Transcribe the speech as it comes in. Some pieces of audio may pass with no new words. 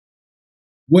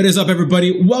What is up,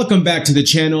 everybody? Welcome back to the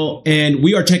channel, and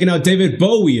we are checking out David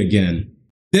Bowie again.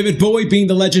 David Bowie, being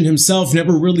the legend himself,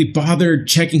 never really bothered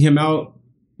checking him out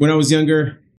when I was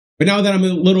younger. But now that I'm a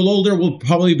little older, we'll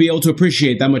probably be able to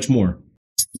appreciate that much more.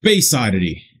 Space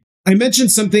Oddity. I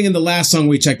mentioned something in the last song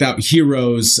we checked out,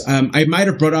 Heroes. I might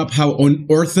have brought up how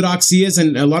unorthodox he is,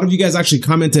 and a lot of you guys actually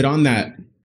commented on that.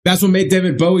 That's what made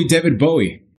David Bowie David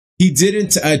Bowie. He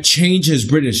didn't change his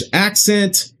British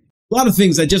accent. A lot of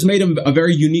things that just made him a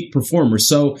very unique performer.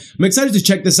 So I'm excited to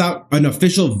check this out, an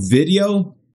official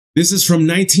video. This is from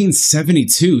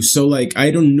 1972. So like,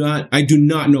 I do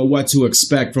not know what to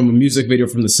expect from a music video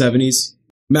from the 70s.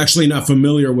 I'm actually not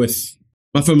familiar with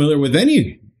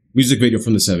any music video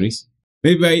from the 70s.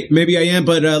 Maybe I am,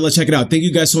 but let's check it out. Thank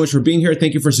you guys so much for being here.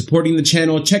 Thank you for supporting the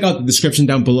channel. Check out the description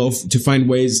down below to find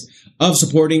ways of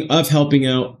supporting, of helping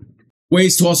out,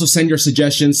 ways to also send your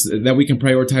suggestions that we can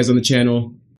prioritize on the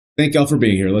channel. Thank y'all for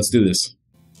being here. Let's do this.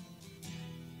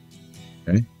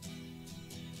 Okay.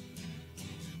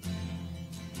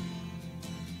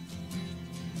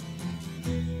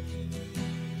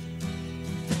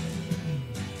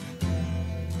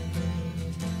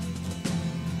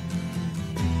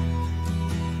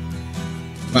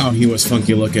 Wow, he was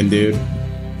funky looking, dude.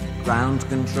 Ground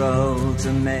control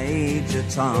to Major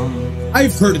Tom.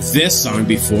 I've heard this song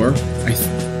before.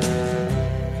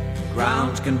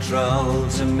 Ground control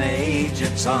to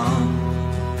Major Tom.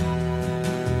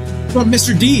 What about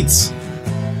Mr. Deeds?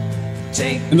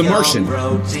 Take and The your Martian.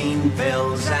 Protein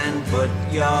pills and put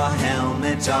your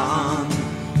helmet on.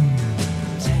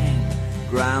 10.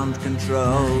 Ground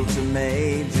control 9, to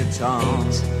Major Tom.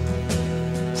 8,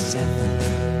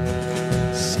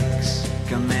 7, 6.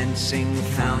 Commencing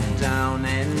countdown,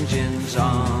 engines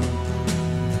on.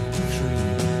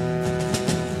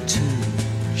 3, 2.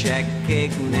 Check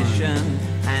ignition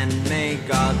and may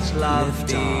God's love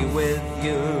be with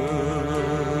you.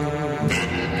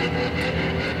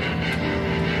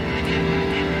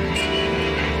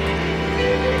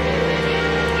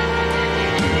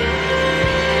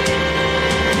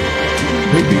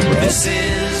 This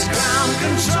is ground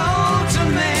control to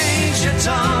Major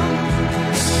Tom.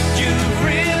 You've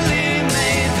really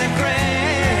made the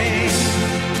grade,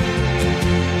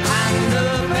 and the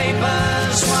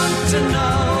papers want to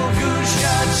know whose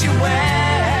shirt you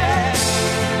wear.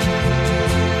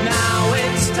 Now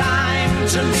it's time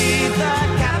to leave the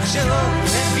capsule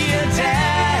if you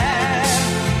dare.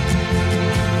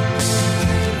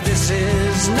 This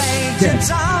is Major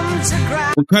Tom to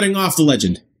grab. We're cutting off the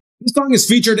legend. This song is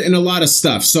featured in a lot of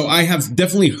stuff, so I have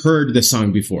definitely heard this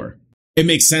song before. It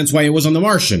makes sense why it was on The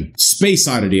Martian. Space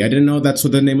Oddity. I didn't know that's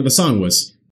what the name of the song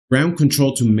was. Ground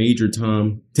control to Major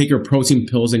Tom. Take your protein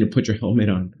pills and you put your helmet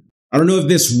on. I don't know if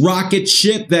this rocket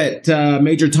ship that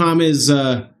Major Tom is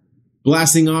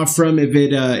blasting off from, if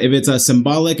it's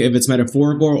symbolic, if it's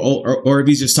metaphorical, or if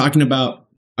he's just talking about.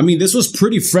 I mean, this was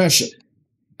pretty fresh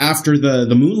after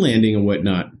the moon landing and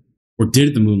whatnot. Or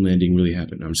did the moon landing really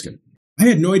happen? No, I'm just kidding. I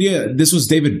had no idea this was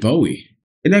David Bowie.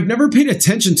 And I've never paid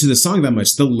attention to the song that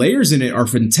much. The layers in it are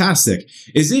fantastic.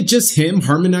 Is it just him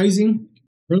harmonizing?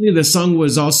 Earlier, the song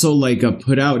was also like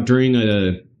put out during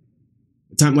a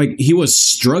time like he was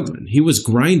struggling. He was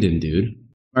grinding, dude.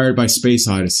 Inspired by Space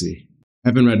Odyssey. I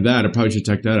haven't read that. I probably should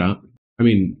check that out. I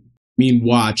mean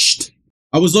watched.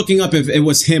 I was looking up if it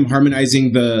was him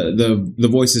harmonizing the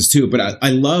voices too, but I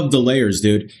love the layers,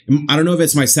 dude. I don't know if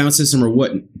it's my sound system or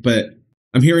what, but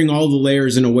I'm hearing all the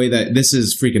layers in a way that this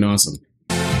is freaking awesome.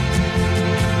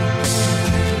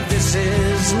 This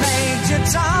is Major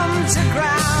Tom to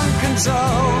ground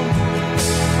control.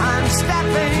 I'm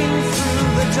stepping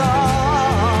through the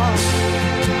door,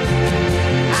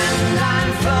 and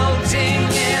I'm floating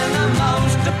in a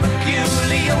most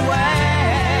peculiar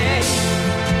way,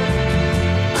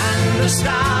 and the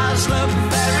stars look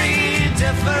very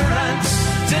different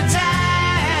today.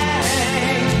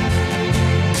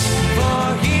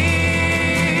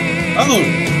 Oh,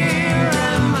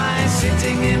 am I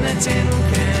sitting in a tin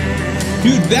can?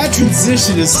 Dude, that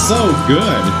transition is so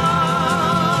good.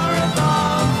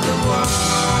 Above the world.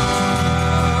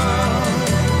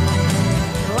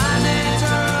 Planet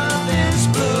Earth is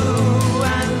blue,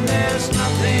 and there's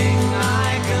nothing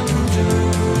I can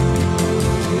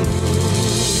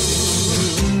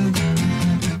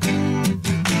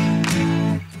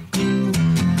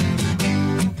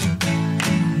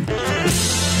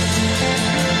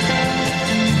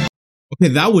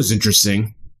Okay, that was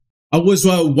interesting. I was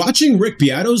watching Rick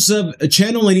Beato's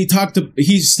channel, and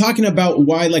he's talking about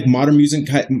why like modern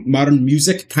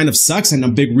music kind of sucks, and a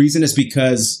big reason is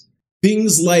because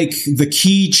things like the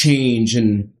key change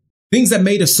and things that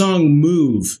made a song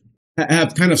move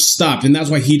have kind of stopped, and that's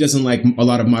why he doesn't like a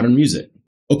lot of modern music.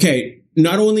 Okay,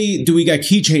 not only do we got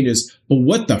key changes, but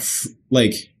what the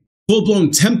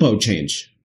full-blown tempo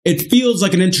change. It feels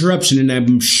like an interruption, and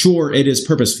I'm sure it is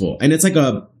purposeful. And it's like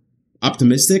a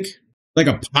optimistic, like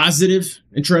a positive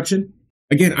interruption.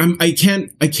 Again, I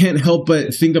can't help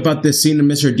but think about this scene in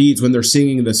Mr. Deeds when they're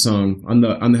singing this song on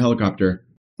the helicopter.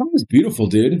 The song is beautiful,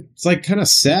 dude. It's like kind of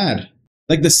sad.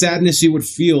 Like the sadness you would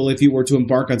feel if you were to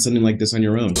embark on something like this on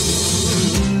your own.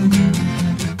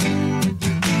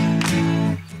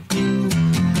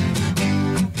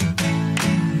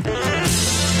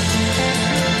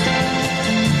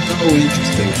 Oh,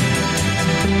 interesting.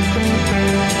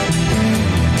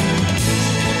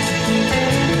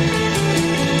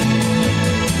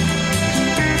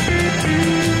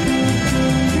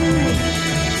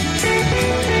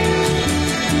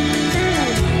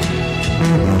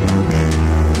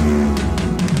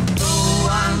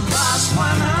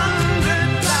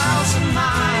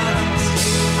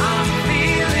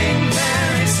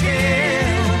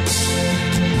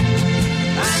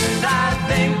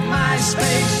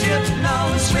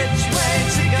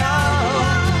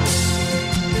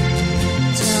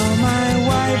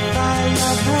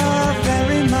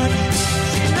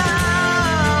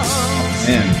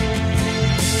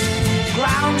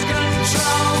 Ground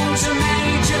control to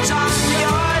Major Tom,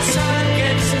 your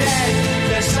circuit's dead.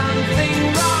 There's something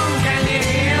wrong. Can you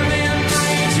hear me,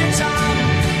 Major Tom?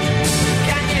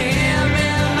 Can you hear me,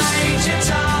 Major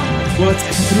Tom? What's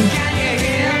happening? Can you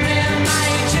hear me,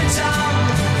 Major Tom?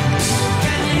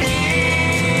 Can you hear?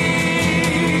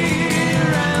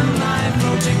 Am I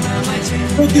floating on my tail?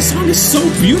 Bro, this song is so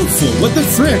beautiful. What the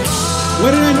frick?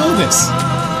 Why did I know this?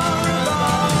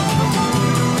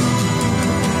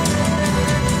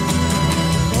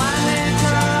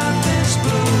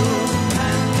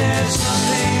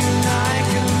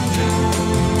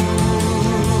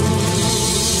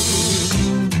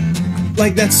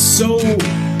 Like, that's so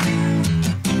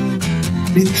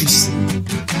interesting.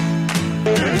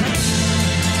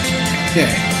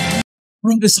 Okay.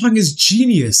 Bro, this song is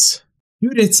genius.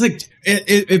 Dude, it's like,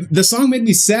 the song made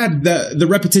me sad, the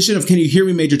repetition of "Can you hear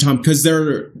me, Major Tom?" Because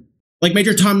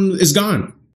Major Tom is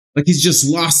gone. Like, he's just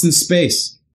lost in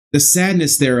space. The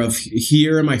sadness there of,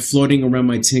 here am I floating around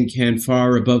my tin can,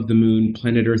 far above the moon,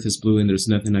 planet Earth is blue, and there's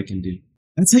nothing I can do.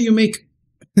 That's how you make...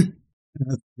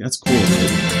 That's cool,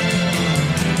 man.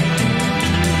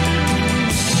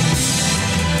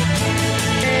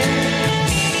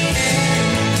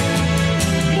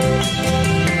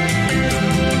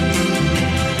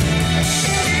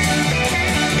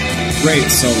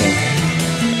 Great solo.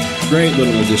 Great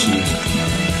little addition.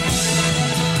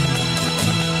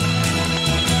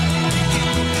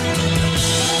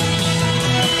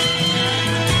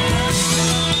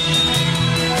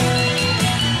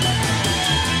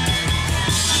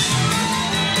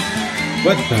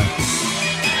 What the?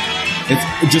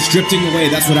 It's just drifting away.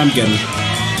 That's what I'm getting.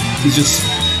 He's just...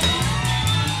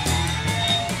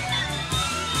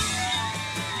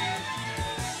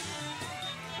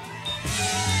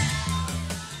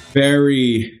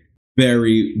 Very,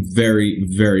 very, very,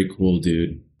 very cool,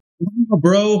 dude. Wow,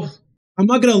 bro. I'm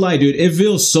not gonna lie, dude. It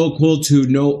feels so cool to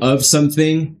know of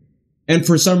something, and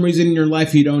for some reason in your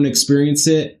life you don't experience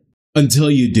it until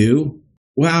you do.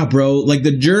 Wow, bro. Like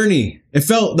the journey. That's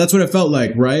what it felt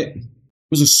like, right? It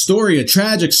was a story, a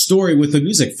tragic story with the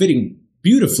music fitting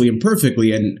beautifully and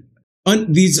perfectly, and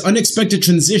these unexpected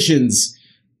transitions,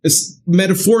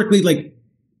 metaphorically, like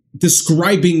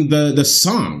describing the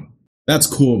song. That's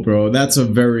cool, bro. That's a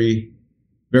very,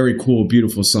 very cool,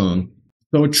 beautiful song.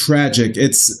 So tragic.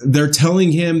 They're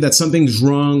telling him that something's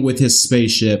wrong with his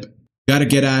spaceship. Gotta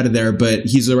get out of there, but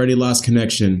he's already lost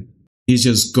connection. He's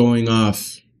just going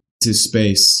off to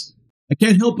space. I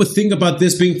can't help but think about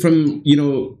this being from,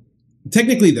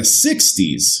 technically the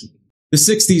 60s. The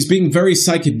 60s being very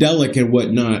psychedelic and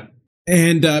whatnot.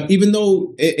 And even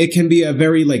though it can be a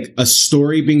very, a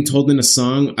story being told in a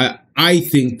song, I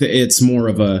think that it's more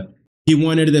of he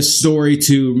wanted this story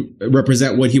to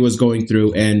represent what he was going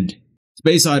through, and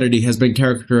Space Oddity has been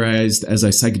characterized as a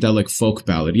psychedelic folk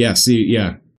ballad. Yeah,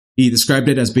 he described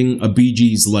it as being a Bee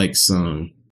Gees-like song.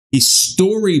 He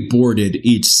storyboarded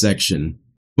each section.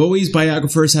 Bowie's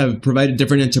biographers have provided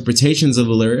different interpretations of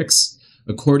the lyrics.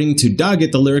 According to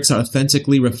Doggett, the lyrics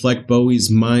authentically reflect Bowie's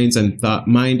mind and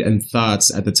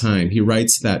thoughts at the time. He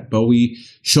writes that Bowie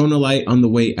shone a light on the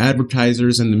way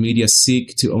advertisers and the media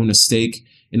seek to own a stake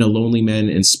in a lonely man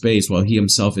in space while he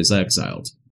himself is exiled.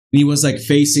 And he was if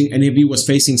he was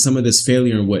facing some of this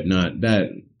failure and whatnot, that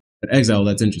exile,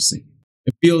 that's interesting.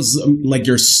 It feels like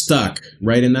you're stuck,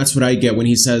 right? And that's what I get when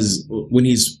he's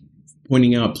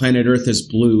pointing out planet Earth is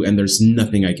blue and there's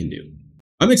nothing I can do.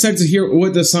 I'm excited to hear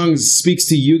what the song speaks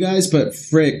to you guys, but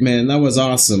frick, man, that was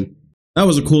awesome. That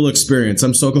was a cool experience.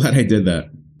 I'm so glad I did that.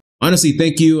 Honestly,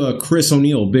 thank you, Chris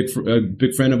O'Neill, big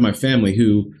friend of my family,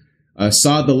 who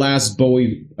saw the last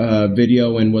Bowie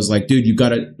video and was like, dude, you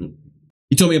gotta...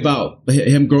 He told me about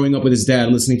him growing up with his dad,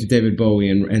 listening to David Bowie,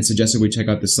 and suggested we check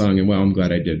out this song, and well, I'm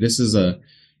glad I did. This is a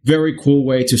very cool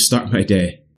way to start my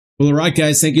day. Well, alright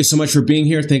guys, thank you so much for being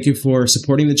here. Thank you for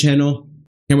supporting the channel.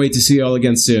 Can't wait to see you all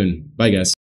again soon. Bye guys.